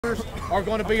riders are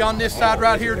going to be on this side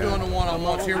right here doing the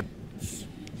one-on-ones here.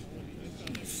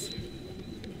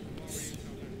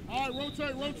 All right,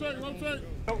 rotate.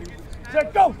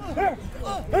 Check, go! Here,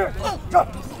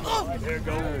 drop.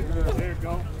 There you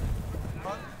go.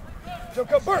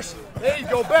 Jump up, burst. There you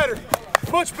go, better.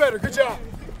 Much better, good job.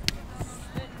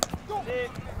 You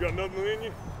got nothing in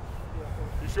you?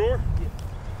 You sure? Yeah.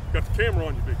 Got the camera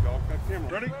on you, big dog. Got the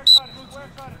camera. Ready?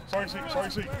 Sorry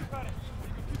seat.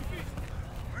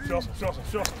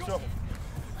 Shuffle.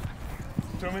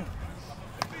 To me.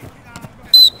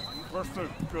 Verse 2.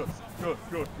 Good.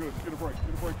 Get a break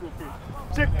real quick.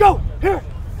 Check, go! Here,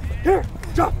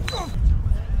 drop. You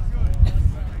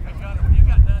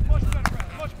got that.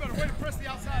 Much better. Way to press the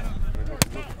outside of it.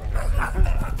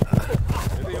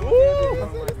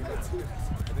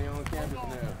 They on campus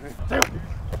now.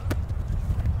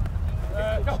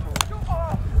 Go.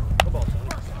 Come on,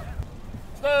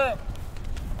 son.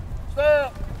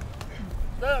 Step.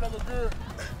 That was good.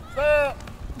 Step.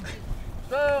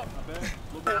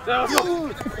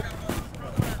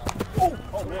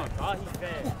 Oh my God, he's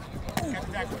bad.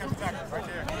 Catch the tackle. Right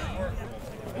there.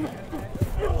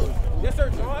 Yes, sir,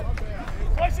 John.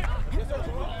 Place it. Yes, sir,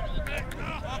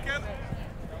 John.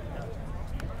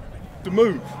 To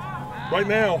move. Right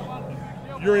now,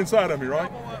 you're inside of me,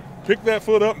 right? Kick that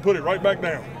foot up and put it right back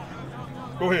down.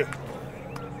 Go ahead.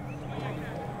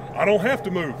 I don't have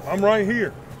to move. I'm right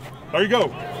here. There you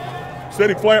go.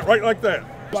 Steady flat, right like that.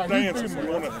 Stance, we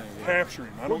want to capture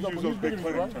him. I don't use those big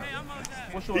clinic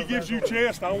terms. He gives you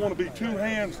chest. I want to be two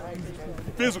hands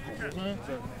physical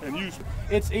and use it.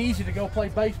 It's easy to go play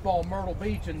baseball in Myrtle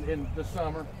Beach in the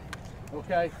summer,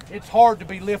 okay? It's hard to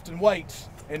be lifting weights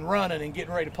and running and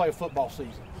getting ready to play a football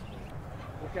season.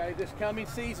 Okay, this coming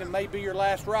season may be your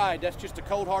last ride. That's just the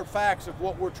cold hard facts of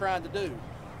what we're trying to do.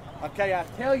 Okay, I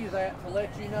tell you that to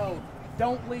let you know,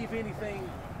 don't leave anything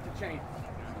to chance.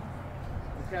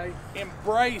 Okay,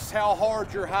 embrace how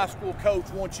hard your high school coach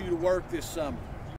wants you to work this summer.